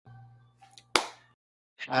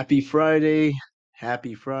Happy Friday.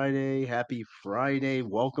 Happy Friday. Happy Friday.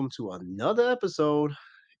 Welcome to another episode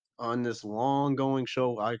on this long going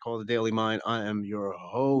show I call the Daily Mind. I am your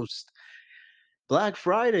host. Black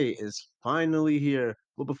Friday is finally here.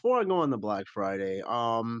 But before I go on the Black Friday,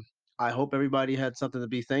 I hope everybody had something to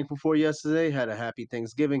be thankful for yesterday, had a happy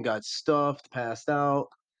Thanksgiving, got stuffed, passed out,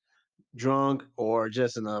 drunk, or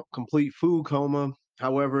just in a complete food coma.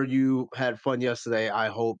 However, you had fun yesterday. I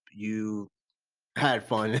hope you had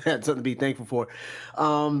fun, had something to be thankful for.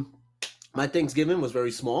 Um, my Thanksgiving was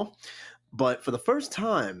very small, but for the first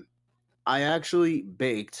time, I actually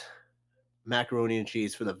baked macaroni and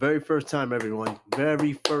cheese for the very first time, everyone.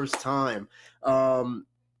 Very first time. Um,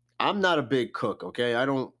 I'm not a big cook, okay? I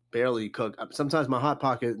don't barely cook. Sometimes my hot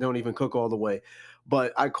pocket don't even cook all the way.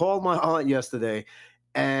 But I called my aunt yesterday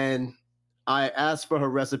and I asked for her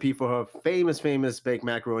recipe for her famous baked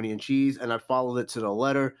macaroni and cheese, and I followed it to the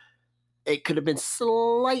letter. It could have been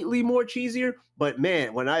slightly more cheesier, but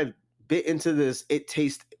man, when I bit into this, it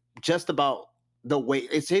tastes just about the way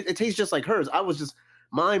it tastes just like hers. I was just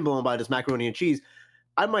mind blown by this macaroni and cheese.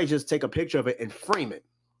 I might just take a picture of it and frame it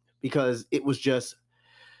because it was just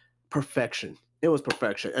perfection. It was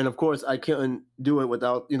perfection. And of course, I couldn't do it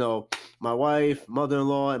without, my wife,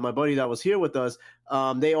 mother-in-law, and my buddy that was here with us.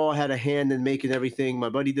 They all had a hand in making everything. My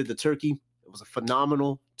buddy did the turkey. It was a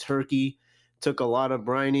phenomenal turkey. Took a lot of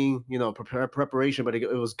brining, preparation, but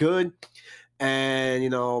it was good. And,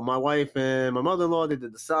 my wife and my mother-in-law, they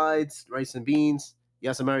did the sides, rice and beans.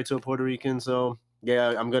 Yes, I'm married to a Puerto Rican, so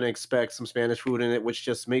yeah, I'm going to expect some Spanish food in it, which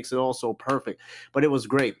just makes it all so perfect. But it was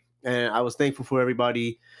great. And I was thankful for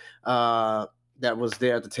everybody uh, that was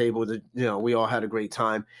there at the table. That, we all had a great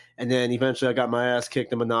time. And then eventually I got my ass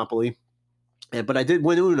kicked in Monopoly. But I did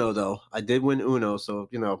win Uno, though. I did win Uno, so,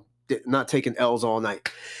 not taking L's all night.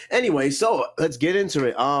 Anyway, so let's get into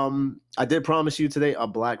it. I did promise you today a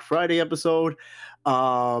Black Friday episode.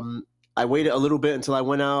 I waited a little bit until I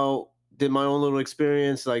went out, did my own little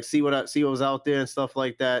experience, like see what was out there and stuff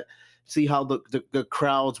like that. See how the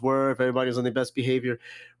crowds were, if everybody was on their best behavior,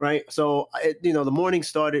 right? So, the morning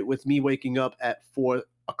started with me waking up at 4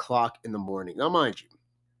 o'clock in the morning. Now, mind you,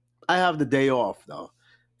 I have the day off though,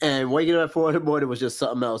 and waking up at 4 in the morning was just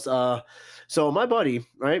something else. So my buddy,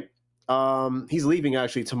 right? He's leaving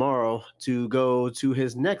actually tomorrow to go to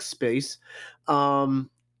his next space. Um,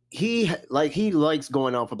 he likes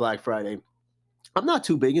going out for Black Friday. I'm not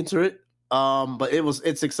too big into it. But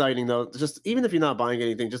it's exciting though. Just even if you're not buying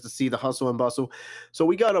anything, just to see the hustle and bustle. So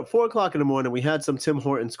we got up 4 o'clock in the morning. We had some Tim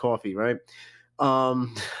Hortons coffee, right?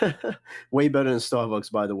 Um, way better than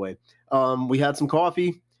Starbucks, by the way. We had some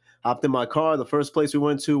coffee. Hopped in my car. The first place we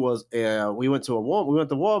went to was we went to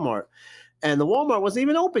Walmart, and the Walmart wasn't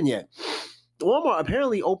even open yet. The Walmart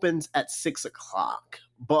apparently opens at 6 o'clock,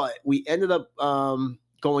 but we ended up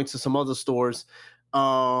going to some other stores.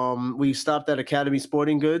 We stopped at Academy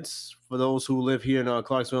Sporting Goods. For those who live here in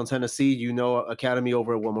Clarksville, Tennessee, Academy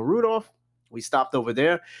over at Wilma Rudolph. We stopped over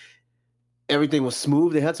there. Everything was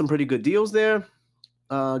smooth. They had some pretty good deals there.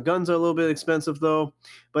 Guns are a little bit expensive though,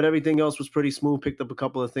 but everything else was pretty smooth. Picked up a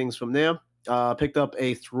couple of things from there. Picked up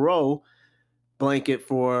a throw blanket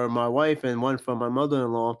for my wife and one for my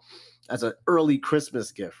mother-in-law as an early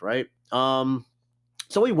Christmas gift, right?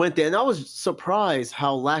 So we went there, and I was surprised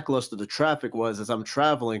how lackluster the traffic was as I'm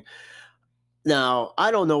traveling. Now,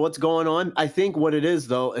 I don't know what's going on. I think what it is,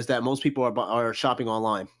 though, is that most people are shopping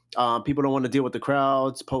online. People don't want to deal with the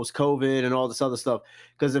crowds post COVID and all this other stuff.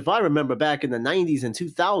 Because if I remember back in the 90s and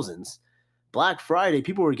 2000s, Black Friday,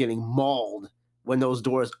 people were getting mauled when those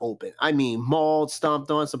doors opened. I mean, mauled,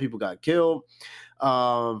 stomped on. Some people got killed.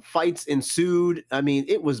 Fights ensued. I mean,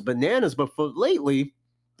 it was bananas. But for lately,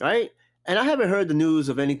 right? And I haven't heard the news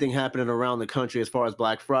of anything happening around the country as far as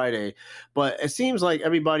Black Friday, but it seems like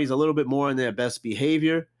everybody's a little bit more in their best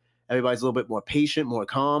behavior. Everybody's a little bit more patient, more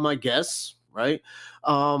calm, I guess, right?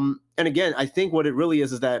 And again, I think what it really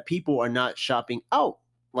is that people are not shopping out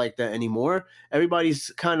like that anymore.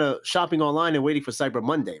 Everybody's kind of shopping online and waiting for Cyber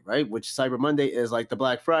Monday, right? Which Cyber Monday is like the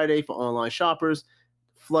Black Friday for online shoppers,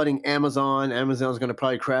 flooding Amazon. Amazon's going to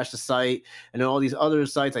probably crash the site, and then all these other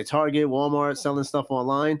sites like Target, Walmart selling stuff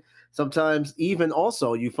online. Sometimes even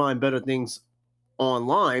also you find better things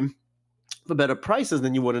online for better prices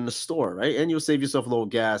than you would in the store, right? And you'll save yourself a little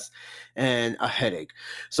gas and a headache.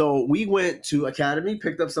 So we went to Academy,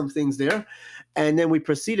 picked up some things there, and then we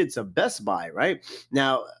proceeded to Best Buy, right?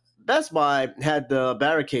 Now, Best Buy had the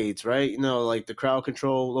barricades, right? Like the crowd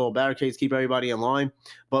control little barricades keep everybody in line.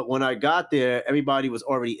 But when I got there, everybody was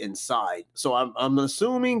already inside. So I'm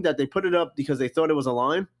assuming that they put it up because they thought it was a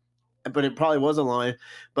line. but it probably was a line.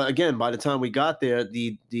 But again, by the time we got there,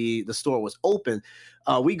 the store was open.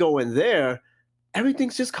 We go in there,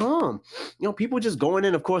 everything's just calm. People just going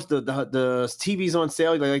in. Of course, the TV's on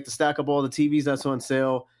sale. They like to stack up all the TVs that's on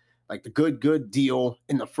sale, like the good deal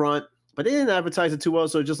in the front. But they didn't advertise it too well,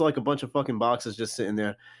 so just like a bunch of fucking boxes just sitting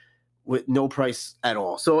there with no price at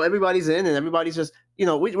all. So everybody's in, and everybody's just,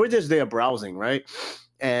 we're just there browsing, right?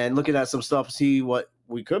 And looking at some stuff, see what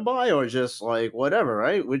we could buy, or just like whatever,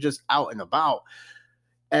 right? We're just out and about.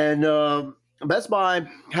 And Best Buy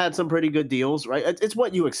had some pretty good deals, right? It's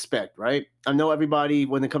what you expect, right? I know everybody,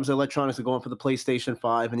 when it comes to electronics, are going for the PlayStation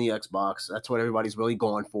 5 and the Xbox. That's what everybody's really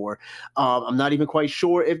going for. I'm not even quite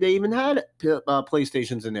sure if they even had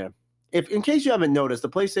PlayStations in there. If, in case you haven't noticed, the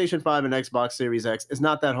PlayStation 5 and Xbox Series X is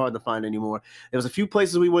not that hard to find anymore. There was a few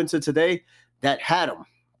places we went to today that had them.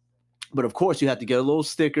 But of course, you have to get a little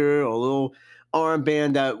sticker or a little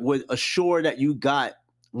armband that would assure that you got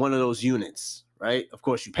one of those units, right? Of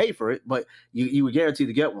course, you pay for it, but you were guaranteed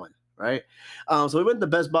to get one, right? So we went to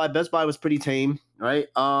Best Buy. Best Buy was pretty tame, right?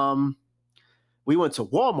 We went to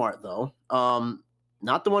Walmart, though.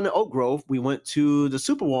 Not the one in Oak Grove. We went to the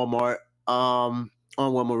Super Walmart on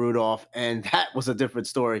Wilma Rudolph, and that was a different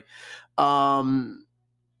story.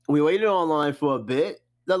 We waited online for a bit.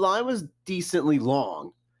 The line was decently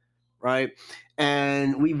long, right?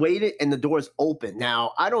 And we waited, and the doors opened.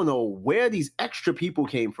 Now, I don't know where these extra people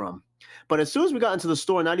came from, but as soon as we got into the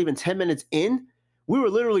store, not even 10 minutes in, we were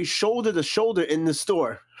literally shoulder to shoulder in the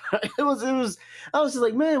store. I was just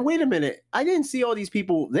like, man, wait a minute. I didn't see all these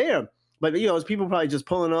people there. But, it was people probably just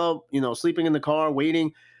pulling up, sleeping in the car,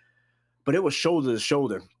 waiting. But it was shoulder to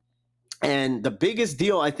shoulder. And the biggest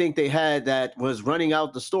deal I think they had that was running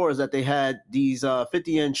out the store is that they had these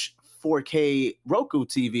 50-inch 4K Roku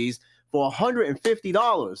TVs for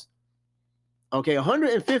 $150. Okay,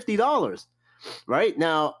 $150. Right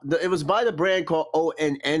now, it was by the brand called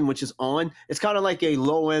ONN, which is on. It's kind of like a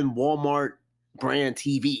low-end Walmart brand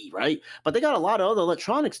TV, right? But they got a lot of other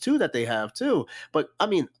electronics too that they have too. But I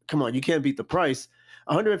mean, come on, you can't beat the price.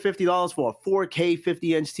 $150 for a 4K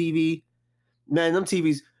 50-inch TV. Man, them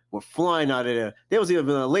TVs were flying out of there. There was even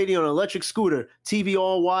a lady on an electric scooter, TV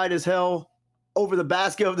all wide as hell, over the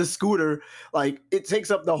basket of the scooter. Like, it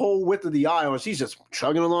takes up the whole width of the aisle, and she's just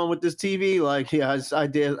chugging along with this TV. Like, yeah, I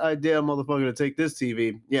dare motherfucker to take this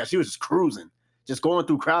TV. Yeah, she was just cruising, just going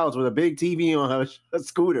through crowds with a big TV on her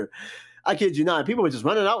scooter. I kid you not. People were just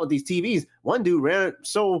running out with these TVs. One dude ran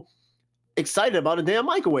so excited about a damn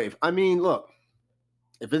microwave. I mean, look,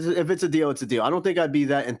 if it's a deal, it's a deal. I don't think I'd be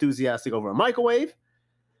that enthusiastic over a microwave,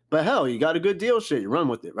 but hell, you got a good deal, shit, you run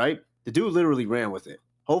with it, right? The dude literally ran with it.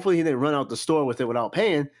 Hopefully he didn't run out the store with it without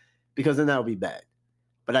paying, because then that would be bad.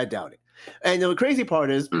 But I doubt it. And the crazy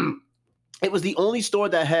part is, it was the only store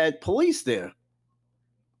that had police there.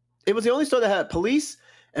 It was the only store that had police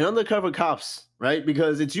and undercover cops, right?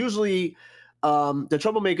 Because it's usually the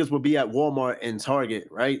troublemakers will be at Walmart and Target,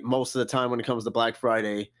 right? Most of the time when it comes to Black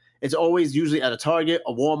Friday. It's always usually at a Target,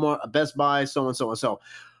 a Walmart, a Best Buy, so and so and so.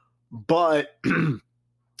 But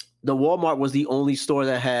the Walmart was the only store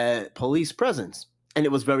that had police presence, and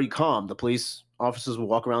it was very calm. The police officers would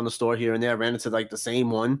walk around the store here and there. I ran into like the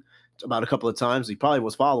same one about a couple of times. He probably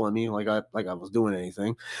was following me, like I was doing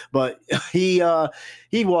anything. But he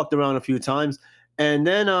walked around a few times, and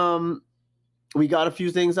then we got a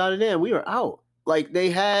few things out of there, and we were out. Like,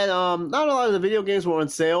 they had not a lot of the video games were on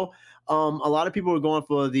sale. A lot of people were going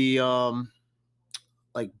for the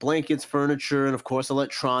like blankets, furniture, and of course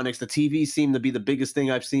electronics. The TV seemed to be the biggest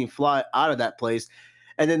thing I've seen fly out of that place.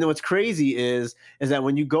 And then what's crazy is that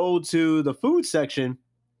when you go to the food section,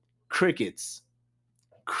 crickets.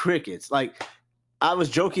 Like, I was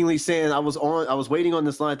jokingly saying I was waiting on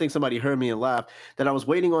this line. I think somebody heard me and laughed that I was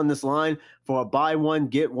waiting on this line for a buy one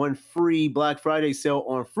get one free Black Friday sale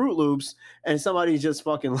on Fruit Loops, and somebody just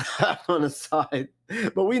fucking laughed on the side.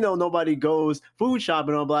 But we know nobody goes food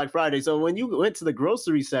shopping on Black Friday. So when you went to the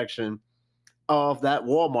grocery section of that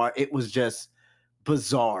Walmart, it was just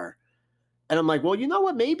bizarre. And I'm like, well, you know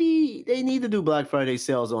what? Maybe they need to do Black Friday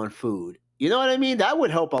sales on food. You know what I mean? That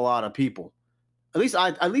would help a lot of people. At least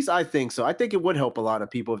I think so. I think it would help a lot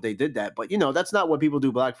of people if they did that. But that's not what people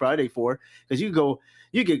do Black Friday for. Because you go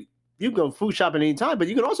food shopping anytime, but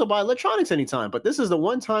you can also buy electronics anytime. But this is the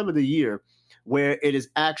one time of the year where it is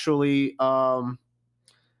actually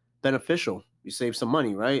beneficial. You save some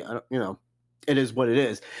money, right? It is what it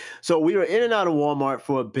is. So we were in and out of Walmart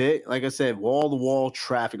for a bit. Like I said, wall-to-wall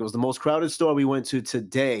traffic. It was the most crowded store we went to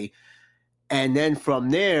today. And then from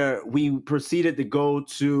there, we proceeded to go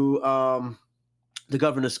to the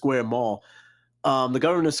Governor Square Mall. The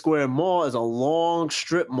Governor Square Mall is a long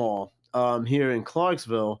strip mall here in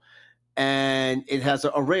Clarksville. and it has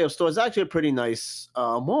an array of stores. It's actually a pretty nice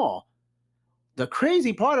mall. The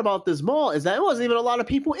crazy part about this mall is that it wasn't even a lot of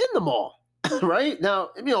people in the mall. Right now,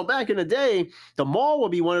 back in the day, the mall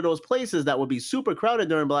would be one of those places that would be super crowded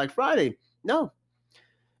during Black Friday. No,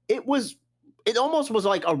 it was, it almost was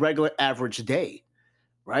like a regular average day,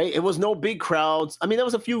 right? It was no big crowds. I mean, there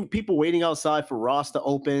was a few people waiting outside for Ross to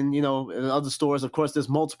open, and other stores. Of course, there's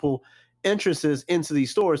multiple entrances into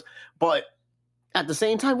these stores, but at the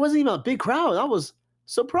same time, it wasn't even a big crowd. I was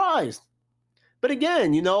surprised. But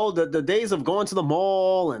again, the days of going to the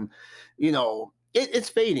mall and, it's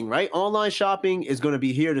fading, right? Online shopping is going to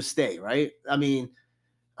be here to stay, right? I mean,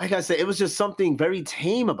 like I said, it was just something very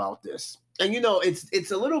tame about this. And,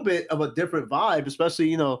 it's a little bit of a different vibe, especially,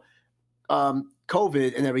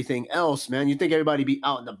 COVID and everything else, man. You think everybody be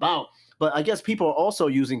out and about, but I guess people are also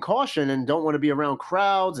using caution and don't want to be around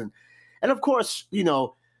crowds and of course,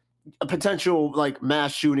 potential like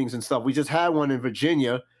mass shootings and stuff. We just had one in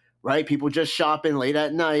Virginia, right? People just shopping late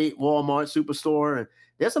at night, Walmart, Superstore, and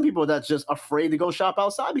there's some people that's just afraid to go shop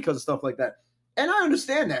outside because of stuff like that. And I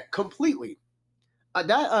understand that completely.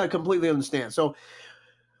 That I completely understand. So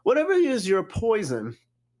whatever is your poison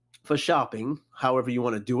for shopping, however you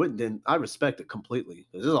want to do it, then I respect it completely.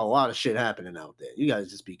 There's a lot of shit happening out there. You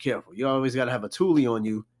guys just be careful. You always got to have a toolie on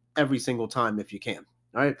you every single time if you can.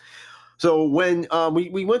 All right. So when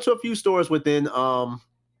we went to a few stores within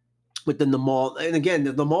the mall, and again,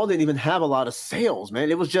 the mall didn't even have a lot of sales,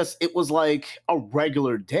 man. It was like a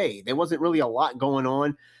regular day. There wasn't really a lot going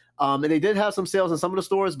on, and they did have some sales in some of the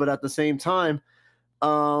stores, but at the same time,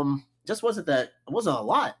 just it wasn't a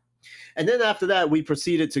lot. And then after that, we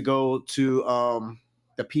proceeded to go to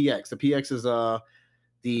the PX. The PX is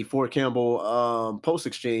the Fort Campbell Post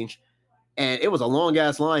Exchange, and it was a long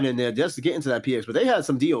ass line in there just to get into that PX. But they had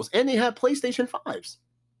some deals, and they had PlayStation 5s.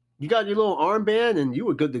 You got your little armband, and you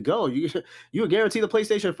were good to go. You were guaranteed the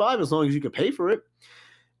PlayStation 5 as long as you could pay for it,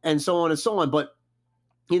 and so on and so on. But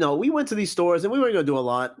we went to these stores, and we weren't going to do a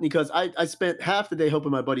lot because I spent half the day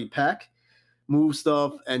helping my buddy pack, move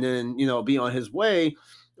stuff, and then be on his way.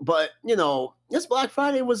 But this Black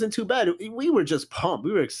Friday wasn't too bad. We were just pumped.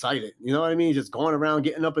 We were excited. You know what I mean? Just going around,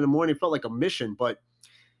 getting up in the morning felt like a mission, but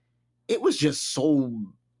it was just so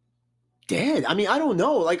dead. I mean, I don't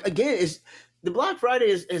know. Like again, it's the Black Friday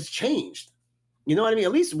has changed. You know what I mean?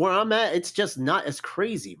 At least where I'm at, it's just not as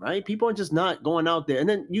crazy, right? People are just not going out there. And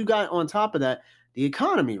then you got on top of that the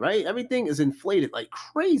economy, right? Everything is inflated like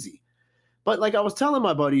crazy. But like I was telling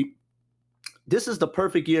my buddy, this is the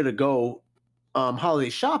perfect year to go holiday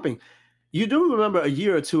shopping. You do remember a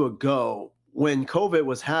year or two ago when COVID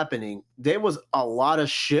was happening, there was a lot of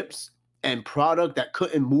ships and product that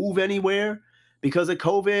couldn't move anywhere because of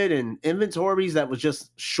COVID and inventories that was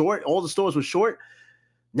just short. All the stores were short.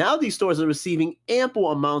 Now these stores are receiving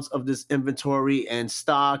ample amounts of this inventory and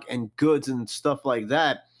stock and goods and stuff like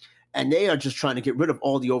that. And they are just trying to get rid of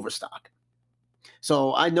all the overstock.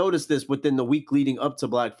 So I noticed this within the week leading up to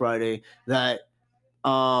Black Friday that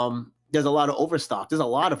there's a lot of overstock. There's a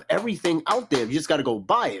lot of everything out there. You just got to go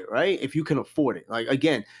buy it, right? If you can afford it. Like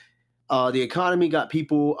again, the economy got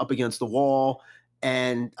people up against the wall,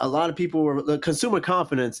 and a lot of people the consumer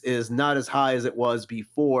confidence is not as high as it was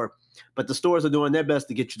before. But the stores are doing their best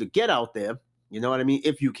to get you to get out there. You know what I mean?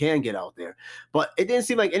 If you can get out there. But it didn't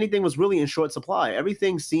seem like anything was really in short supply.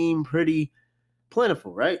 Everything seemed pretty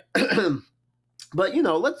plentiful, right? But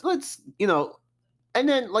let's and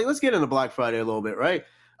then like let's get into Black Friday a little bit, right?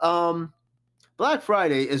 Black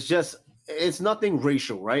Friday is just it's nothing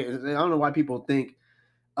racial, right? I don't know why people think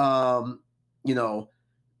you know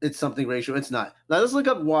it's something racial. It's not. Now let's look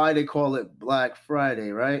up why they call it Black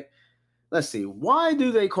Friday, right? Let's see. Why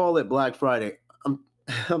do they call it Black Friday?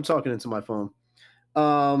 I'm talking into my phone.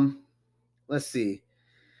 Let's see.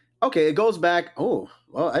 Okay, it goes back. Oh,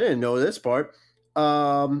 well, I didn't know this part.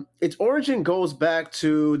 Its origin goes back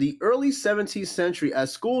to the early 17th century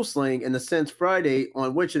as school slang in the sense Friday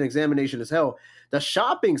on which an examination is held. The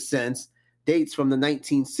shopping sense dates from the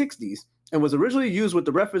 1960s and was originally used with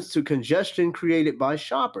the reference to congestion created by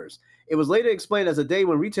shoppers. It was later explained as a day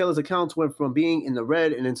when retailers' accounts went from being in the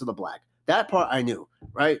red and into the black. That part I knew,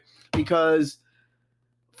 right? Because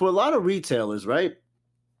for a lot of retailers, right,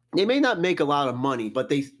 they may not make a lot of money, but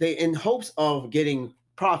they in hopes of getting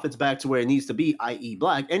profits back to where it needs to be, i.e.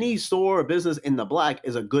 black. Any store or business in the black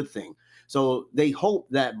is a good thing. So they hope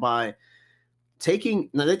that by they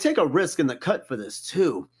take a risk in the cut for this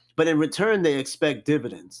too, but in return they expect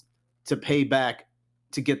dividends to pay back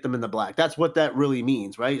to get them in the black. That's what that really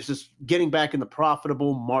means, right? It's just getting back in the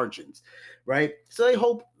profitable margins, right? So they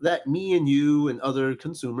hope that me and you and other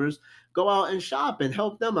consumers go out and shop and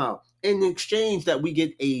help them out in exchange that we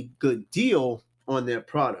get a good deal on their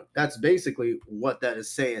product. That's basically what that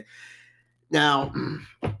is saying. Now,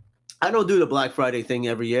 I don't do the Black Friday thing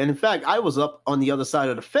every year. And in fact, I was up on the other side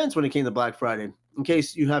of the fence when it came to Black Friday. In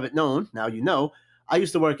case you haven't known, now you know. I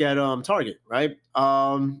used to work at Target, right?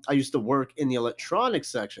 I used to work in the electronics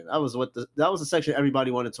section. That was the section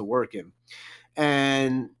everybody wanted to work in.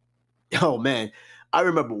 And oh man, I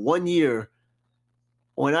remember one year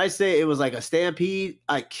when I say it was like a stampede,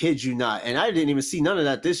 I kid you not. And I didn't even see none of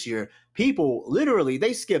that this year. People literally,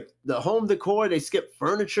 they skipped the home decor, they skipped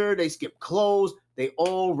furniture, they skipped clothes, they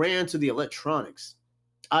all ran to the electronics.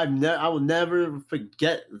 I will never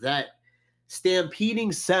forget that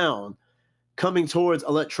stampeding sound coming towards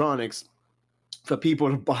electronics for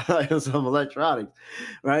people to buy some electronics,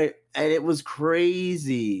 right? And it was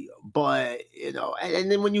crazy. But,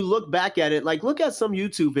 and then when you look back at it, like look at some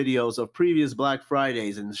YouTube videos of previous Black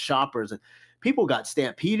Fridays and shoppers, and people got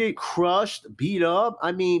stampeded, crushed, beat up.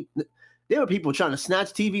 I mean, there were people trying to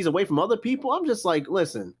snatch TVs away from other people. I'm just like,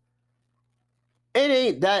 listen, it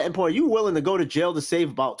ain't that important. You willing to go to jail to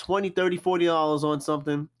save about 20, 30, $40 on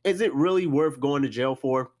something? Is it really worth going to jail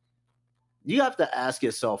for? You have to ask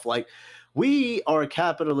yourself, like, we are a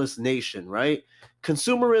capitalist nation, right?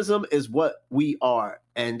 Consumerism is what we are,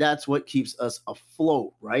 and that's what keeps us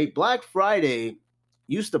afloat, right? Black Friday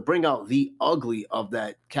used to bring out the ugly of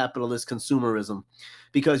that capitalist consumerism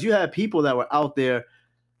because you had people that were out there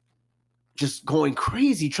just going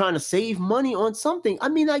crazy trying to save money on something. I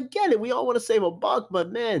mean, I get it. We all want to save a buck,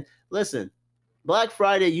 but man, listen, Black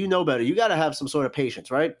Friday, you know better. You got to have some sort of patience,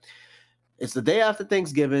 right? It's the day after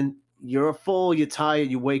Thanksgiving. You're full, you're tired,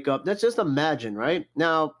 you wake up. Let's just imagine, right?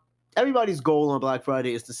 Now, everybody's goal on Black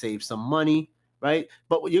Friday is to save some money, right?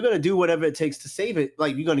 But you're going to do whatever it takes to save it.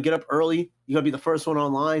 Like you're going to get up early. You're going to be the first one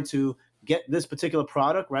online to get this particular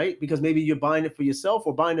product, right? Because maybe you're buying it for yourself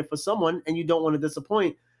or buying it for someone and you don't want to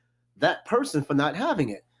disappoint that person for not having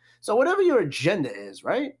it. So whatever your agenda is,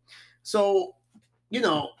 right? So,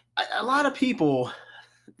 a lot of people,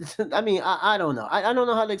 I mean, I don't know. I don't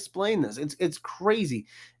know how to explain this. It's crazy.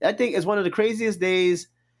 I think it's one of the craziest days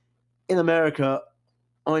in America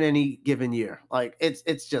on any given year. Like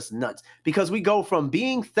it's just nuts because we go from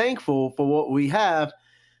being thankful for what we have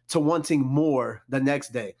to wanting more the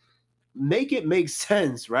next day. Make it make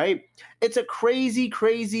sense, right? It's a crazy,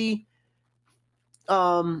 crazy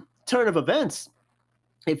turn of events,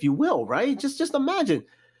 if you will, right? Just imagine.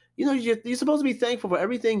 You're supposed to be thankful for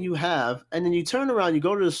everything you have, and then you turn around, you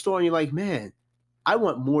go to the store, and you're like, man, I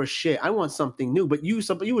want more shit. I want something new. But you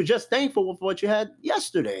were just thankful for what you had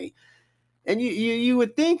yesterday, and you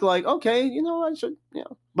would think like, okay, I should,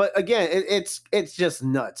 But again, it's just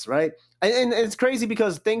nuts, right? And it's crazy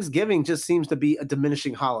because Thanksgiving just seems to be a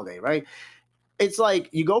diminishing holiday, right? It's like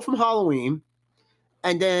you go from Halloween,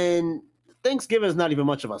 and then Thanksgiving is not even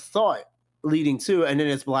much of a thought leading to, and then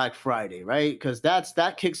it's Black Friday, right? Because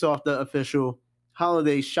that kicks off the official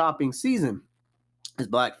holiday shopping season. Is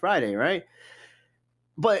Black Friday, right?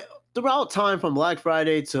 But throughout time from Black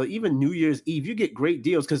Friday to even New Year's Eve, you get great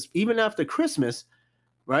deals because even after Christmas,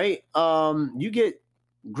 right? You get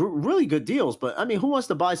really good deals. But I mean, who wants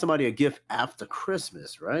to buy somebody a gift after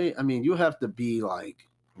Christmas, right? I mean, you have to be like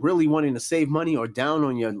really wanting to save money or down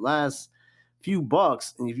on your last few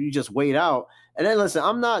bucks, and if you just wait out. And then listen,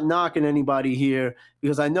 I'm not knocking anybody here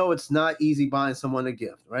because I know it's not easy buying someone a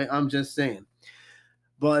gift, right? I'm just saying.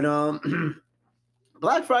 But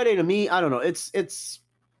Black Friday to me, I don't know. It's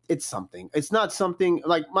something. It's not something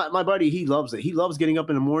like my buddy, he loves it. He loves getting up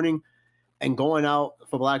in the morning and going out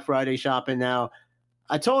for Black Friday shopping. Now,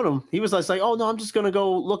 I told him, he was like, oh no, I'm just gonna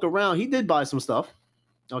go look around. He did buy some stuff.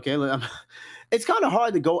 Okay, it's kind of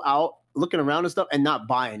hard to go out looking around and stuff and not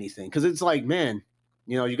buy anything because it's like, man,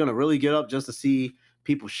 you're gonna really get up just to see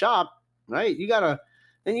people shop, right? You're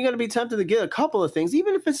gonna be tempted to get a couple of things,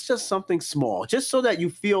 even if it's just something small, just so that you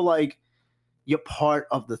feel like you're part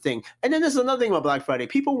of the thing. And then there's another thing about Black Friday: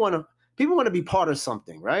 people want to be part of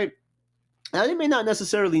something, right? Now they may not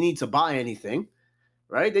necessarily need to buy anything,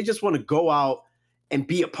 right? They just want to go out and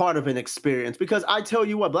be a part of an experience because I tell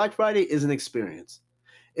you what, Black Friday is an experience.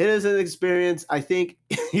 It is an experience I think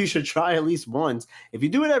you should try at least once. If you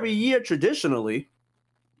do it every year traditionally,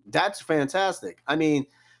 that's fantastic. I mean,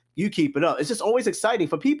 you keep it up. It's just always exciting.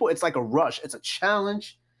 For people, it's like a rush. It's a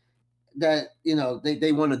challenge that,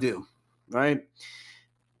 they want to do, right?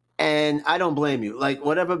 And I don't blame you. Like,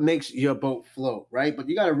 whatever makes your boat float, right? But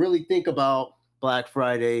you got to really think about Black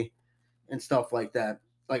Friday and stuff like that.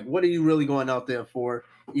 Like, what are you really going out there for?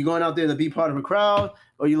 You going out there to be part of a crowd,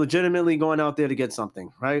 or you legitimately going out there to get something,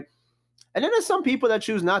 right? And then there's some people that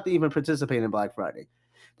choose not to even participate in Black Friday.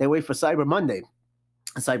 They wait for Cyber Monday.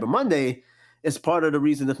 And Cyber Monday is part of the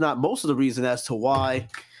reason, if not most of the reason, as to why.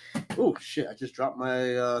 Oh shit! I just dropped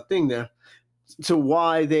my thing there. To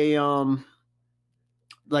why they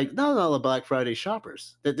like not all the Black Friday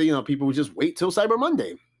shoppers that people would just wait till Cyber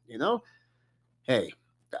Monday. Hey,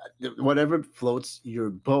 whatever floats your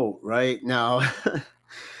boat, right? Now,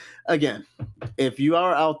 again, if you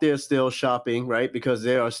are out there still shopping, right, because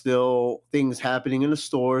there are still things happening in the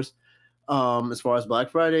stores, as far as Black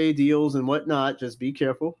Friday deals and whatnot, just be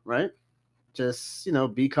careful, right? Just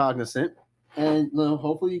be cognizant, and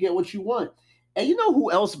hopefully you get what you want. And you know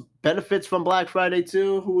who else benefits from Black Friday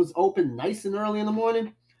too? Who was open nice and early in the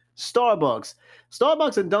morning? Starbucks.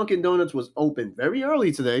 Starbucks and Dunkin' Donuts was open very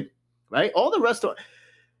early today, right? All the restaurants.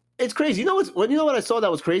 It's crazy. You know what I saw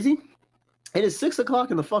that was crazy? It is 6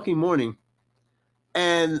 o'clock in the fucking morning,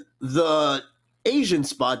 and the Asian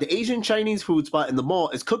spot, the Asian Chinese food spot in the mall,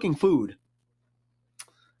 is cooking food.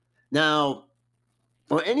 Now,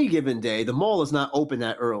 on any given day, the mall is not open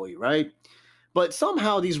that early, right? But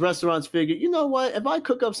somehow these restaurants figure, you know what? If I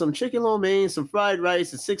cook up some chicken lo mein, some fried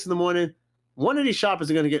rice at 6 in the morning, one of these shoppers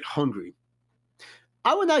are going to get hungry.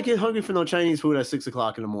 I would not get hungry for no Chinese food at 6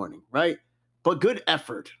 o'clock in the morning, right? But good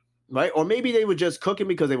effort, right? Or maybe they were just cooking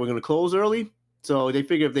because they were going to close early. So they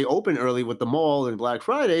figure if they open early with the mall and Black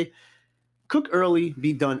Friday, cook early,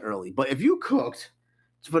 be done early. But if you cooked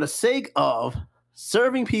for the sake of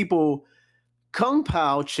serving people Kung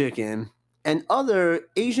Pao chicken and other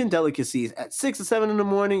Asian delicacies at 6 or 7 in the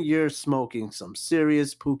morning, you're smoking some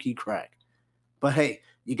serious pookie crack. But hey,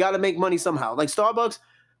 you got to make money somehow. Like Starbucks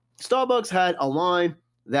had a line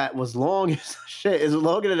that was long as shit. It's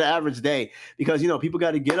longer than the average day because people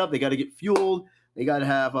got to get up, they got to get fueled, they got to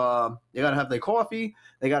have their coffee,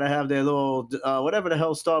 they got to have their little whatever the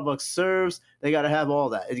hell Starbucks serves. They got to have all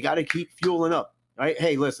that. You got to keep fueling up, right?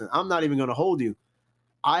 Hey, listen, I'm not even going to hold you.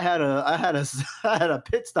 I had a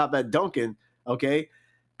pit stop at Dunkin', okay,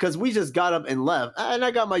 because we just got up and left, and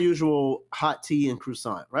I got my usual hot tea and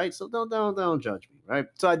croissant, right? So don't judge me, right?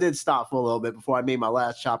 So I did stop for a little bit before I made my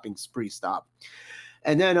last shopping spree stop,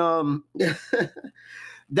 and then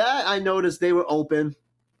that I noticed they were open,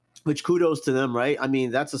 which kudos to them, right? I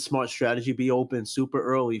mean, that's a smart strategy. Be open super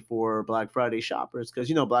early for Black Friday shoppers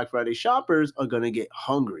because Black Friday shoppers are gonna get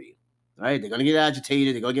hungry. Right? They're going to get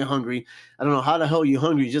agitated. They're going to get hungry. I don't know how the hell you're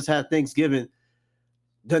hungry. You just had Thanksgiving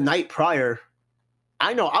the night prior.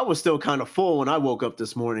 I know I was still kind of full when I woke up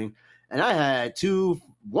this morning, and I had 2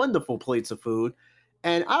 wonderful plates of food,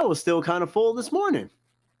 and I was still kind of full this morning.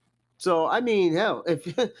 So, I mean, hell, if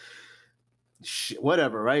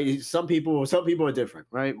whatever, right? Some people are different,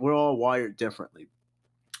 right? We're all wired differently.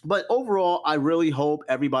 But overall, I really hope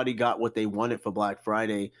everybody got what they wanted for Black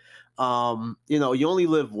Friday. You only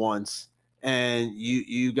live once, and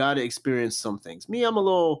you got to experience some things. Me, I'm a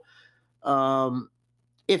little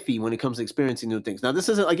iffy when it comes to experiencing new things. Now, this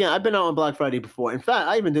isn't, again, I've been out on Black Friday before. In fact,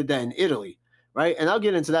 I even did that in Italy, right? And I'll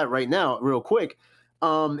get into that right now, real quick.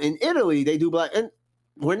 In Italy, they do and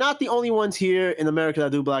we're not the only ones here in America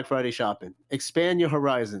that do Black Friday shopping. Expand your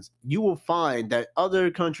horizons. You will find that other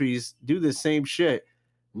countries do the same shit,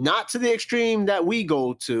 not to the extreme that we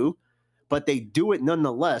go to, but they do it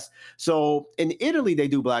nonetheless. So in Italy, they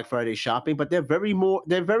do Black Friday shopping, but they're very much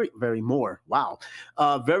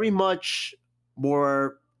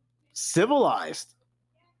more civilized.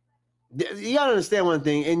 You gotta understand one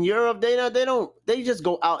thing. In Europe, they just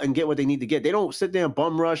go out and get what they need to get. They don't sit there and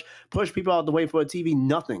bum rush, push people out the way for a TV,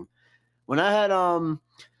 nothing. When I had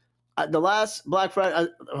the last Black Friday,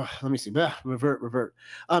 let me see, revert.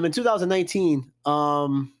 In 2019,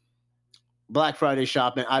 Black Friday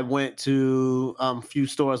shopping, I went to a few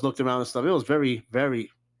stores, looked around and stuff. It was very,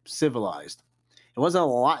 very civilized. It wasn't a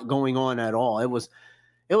lot going on at all. It was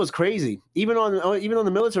crazy. Even on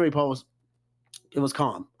the military post, it was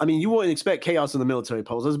calm. I mean, you wouldn't expect chaos in the military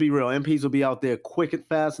post. Let's be real. MPs will be out there quick and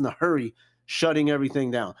fast in a hurry, shutting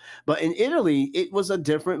everything down. But in Italy, it was a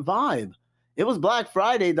different vibe. It was Black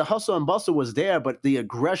Friday. The hustle and bustle was there, but the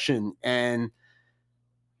aggression and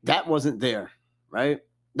that wasn't there, right?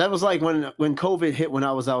 That was like when COVID hit when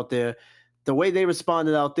I was out there. The way they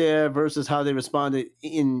responded out there versus how they responded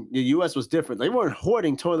in the U.S. was different. They weren't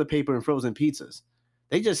hoarding toilet paper and frozen pizzas.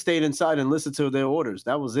 They just stayed inside and listened to their orders.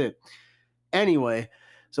 That was it. Anyway,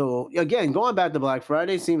 so again, going back to Black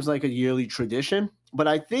Friday seems like a yearly tradition, but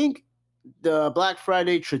I think the Black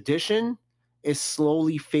Friday tradition is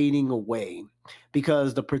slowly fading away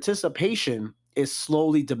because the participation is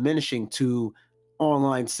slowly diminishing to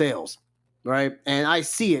online sales. Right. And I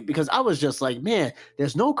see it because I was just like, man,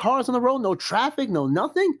 there's no cars on the road, no traffic, no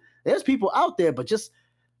nothing. There's people out there, but just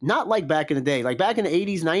not like back in the day. Like back in the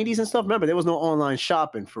 80s, 90s and stuff, remember, there was no online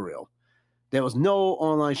shopping for real. There was no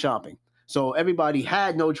online shopping. So everybody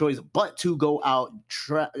had no choice but to go out,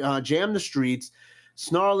 jam the streets,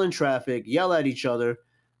 snarl in traffic, yell at each other.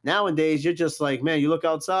 Nowadays, you're just like, man, you look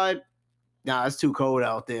outside, nah, it's too cold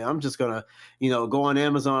out there. I'm just gonna, go on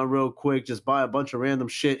Amazon real quick, just buy a bunch of random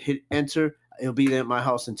shit, hit enter. It'll be there at my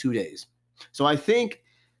house in 2 days. So I think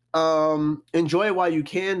enjoy it while you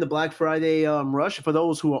can. The Black Friday rush. For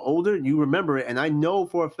those who are older, you remember it, and I know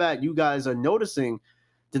for a fact you guys are noticing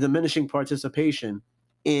the diminishing participation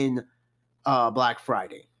in Black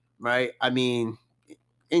Friday, right? I mean,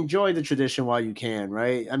 enjoy the tradition while you can,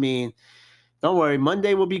 right? I mean, don't worry,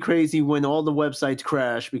 Monday will be crazy when all the websites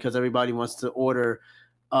crash because everybody wants to order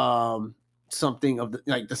something of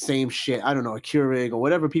like the same shit. I don't know, a Keurig or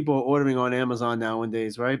whatever people are ordering on Amazon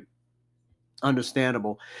nowadays, right?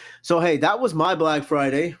 Understandable. So hey, that was my Black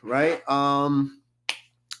Friday, right? I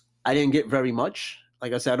didn't get very much.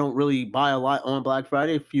 Like I said, I don't really buy a lot on Black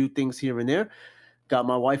Friday, a few things here and there. Got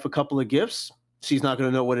my wife a couple of gifts. She's not going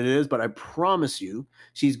to know what it is, but I promise you,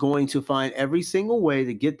 she's going to find every single way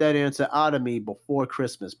to get that answer out of me before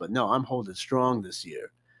Christmas. But no, I'm holding strong this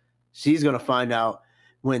year. She's going to find out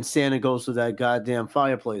when Santa goes to that goddamn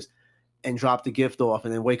fireplace and drop the gift off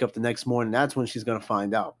and then wake up the next morning. That's when she's going to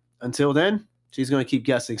find out. Until then, she's going to keep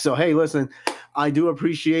guessing. So, hey, listen, I do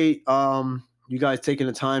appreciate you guys taking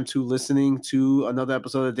the time to listening to another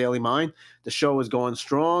episode of Daily Mind. The show is going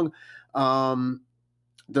strong.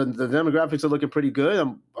 The demographics are looking pretty good.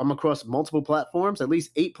 I'm across multiple platforms, at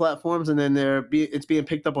least 8 platforms, and then it's being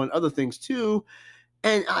picked up on other things too.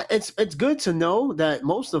 And it's good to know that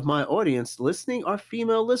most of my audience listening are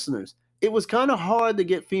female listeners. It was kind of hard to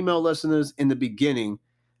get female listeners in the beginning.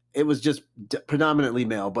 It was just predominantly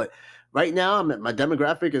male, but right now my highest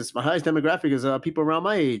demographic is people around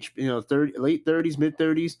my age, 30, late 30s, mid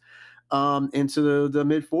 30s, into the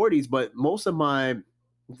mid 40s. But most of my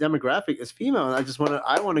demographic is female, and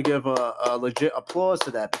I want to give a legit applause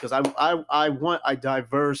to that because I want a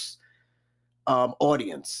diverse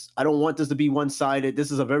audience. I don't want this to be one-sided.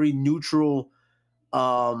 This is a very neutral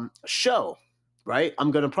show, right?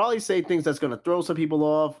 I'm gonna probably say things that's gonna throw some people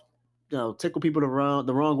off, tickle people the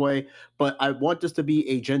wrong way, but I want this to be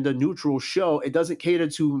a gender neutral show. It doesn't cater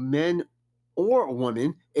to men or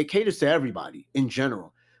women. It caters to everybody in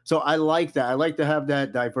general. So I like that. I like to have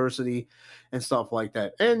that diversity and stuff like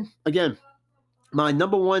that. And again, my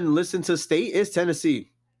number one listen to state is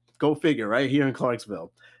Tennessee. Go figure, right here in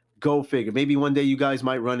Clarksville. Go figure. Maybe one day you guys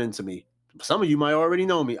might run into me. Some of you might already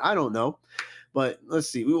know me. I don't know. But let's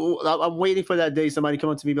see. I'm waiting for that day somebody come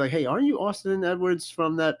up to me and be like, hey, aren't you Austin Edwards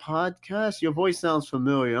from that podcast? Your voice sounds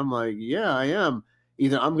familiar. I'm like, yeah, I am.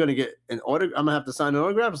 Either I'm going to get I'm going to have to sign an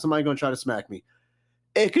autograph, or somebody's going to try to smack me.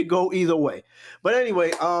 It could go either way. But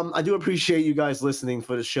anyway, I do appreciate you guys listening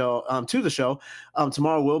to the show.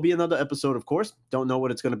 Tomorrow will be another episode, of course. Don't know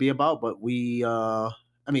what it's going to be about, but we'll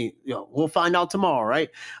find out tomorrow, right?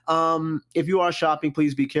 If you are shopping,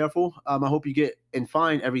 please be careful. I hope you get and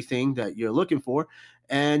find everything that you're looking for.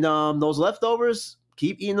 And those leftovers,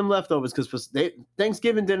 keep eating them leftovers because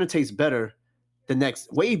Thanksgiving dinner tastes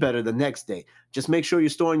way better the next day. Just make sure you're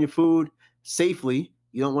storing your food safely.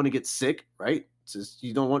 You don't want to get sick, right?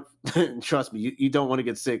 You don't want, trust me, you don't want to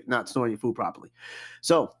get sick not storing your food properly.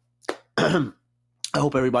 So I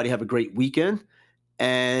hope everybody have a great weekend.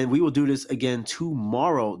 And we will do this again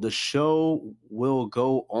tomorrow. The show will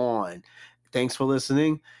go on. Thanks for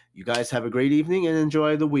listening. You guys have a great evening and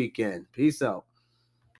enjoy the weekend. Peace out.